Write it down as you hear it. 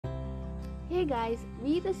Hey guys,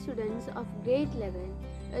 we the students of grade 11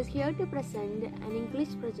 is here to present an English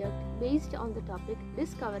project based on the topic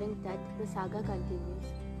Discovering Tut, the saga continues.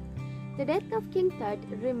 The death of King Tut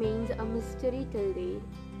remains a mystery till date.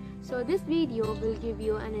 So this video will give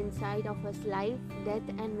you an insight of his life, death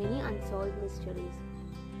and many unsolved mysteries.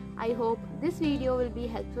 I hope this video will be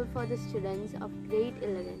helpful for the students of grade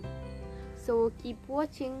 11. So keep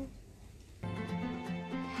watching.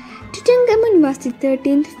 Tutankhamun was the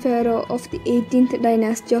 13th pharaoh of the 18th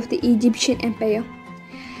dynasty of the Egyptian Empire.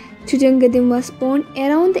 Tutankhamun was born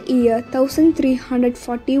around the year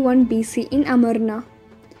 1341 BC in Amarna.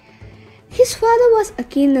 His father was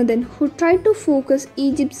Akhenaten, who tried to focus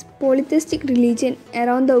Egypt's polytheistic religion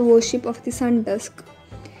around the worship of the sun disk,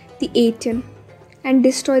 the Aten, and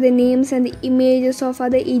destroy the names and the images of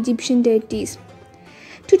other Egyptian deities.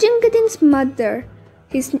 Tutankhamun's mother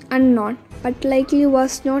is unknown, but likely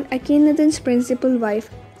was not Akhenaten's principal wife,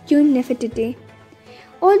 Queen Nefertiti.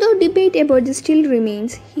 Although debate about this still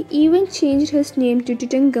remains, he even changed his name to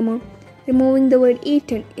Tutankhamun, removing the word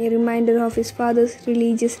Aten, a reminder of his father's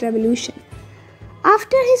religious revolution.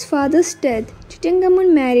 After his father's death,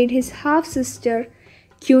 Tutankhamun married his half-sister,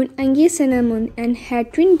 Queen Angesenamun, and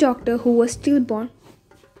had twin daughter who was stillborn.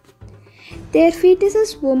 Their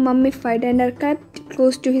fetuses were mummified and are kept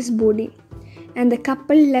close to his body, and the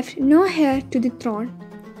couple left no heir to the throne.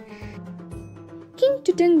 King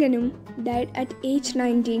Tutankhamun died at age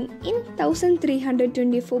 19 in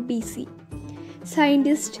 1324 BC.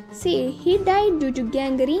 Scientists say he died due to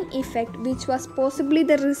gangrene effect, which was possibly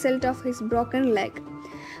the result of his broken leg.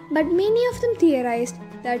 But many of them theorized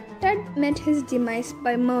that Tut met his demise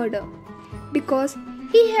by murder because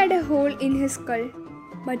he had a hole in his skull,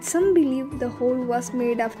 but some believe the hole was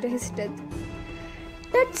made after his death.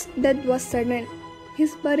 Tut's death was sudden.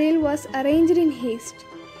 His burial was arranged in haste.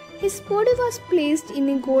 His body was placed in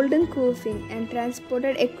a golden coffin and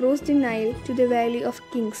transported across the Nile to the Valley of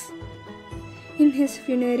Kings. In his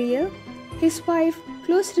funeral, his wife,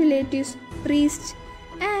 close relatives, priests,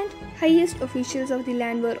 and highest officials of the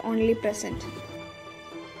land were only present.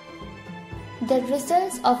 The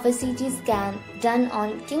results of a CT scan done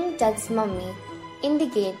on King Tut's mummy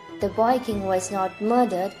indicate the boy king was not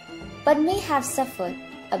murdered but may have suffered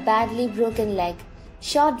a badly broken leg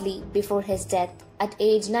shortly before his death at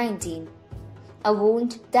age 19, a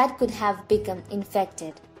wound that could have become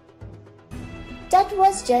infected. Tut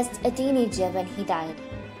was just a teenager when he died.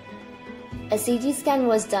 A CT scan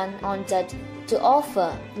was done on Tut to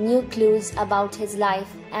offer new clues about his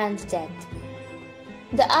life and death.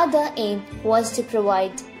 The other aim was to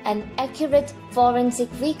provide an accurate forensic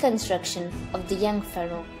reconstruction of the young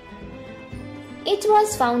pharaoh. It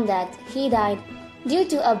was found that he died due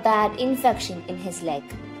to a bad infection in his leg.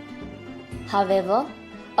 However,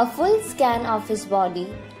 a full scan of his body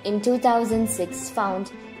in 2006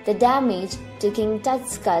 found the damage to King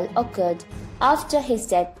Tut's skull occurred after his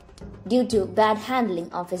death due to bad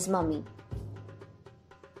handling of his mummy.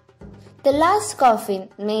 The last coffin,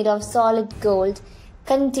 made of solid gold,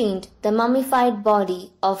 contained the mummified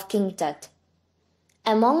body of King Tut.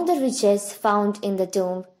 Among the riches found in the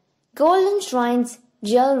tomb, golden shrines,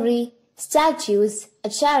 jewelry, statues, a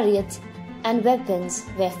chariot, and weapons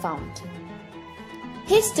were found.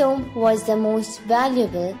 His tomb was the most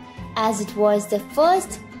valuable as it was the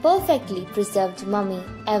first perfectly preserved mummy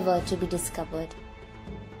ever to be discovered.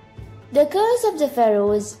 The curse of the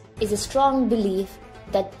pharaohs is a strong belief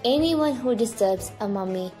that anyone who disturbs a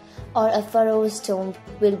mummy or a pharaoh's tomb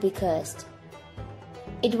will be cursed.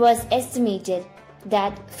 It was estimated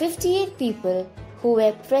that 58 people who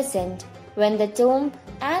were present when the tomb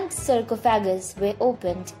and sarcophagus were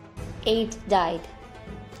opened, 8 died.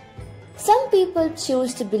 Some people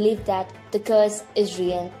choose to believe that the curse is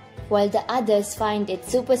real, while the others find it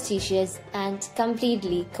superstitious and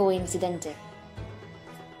completely coincidental.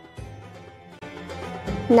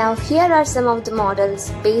 Now here are some of the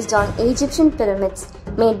models based on Egyptian pyramids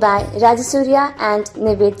made by Rajasurya and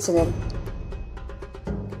Nivet Sunil.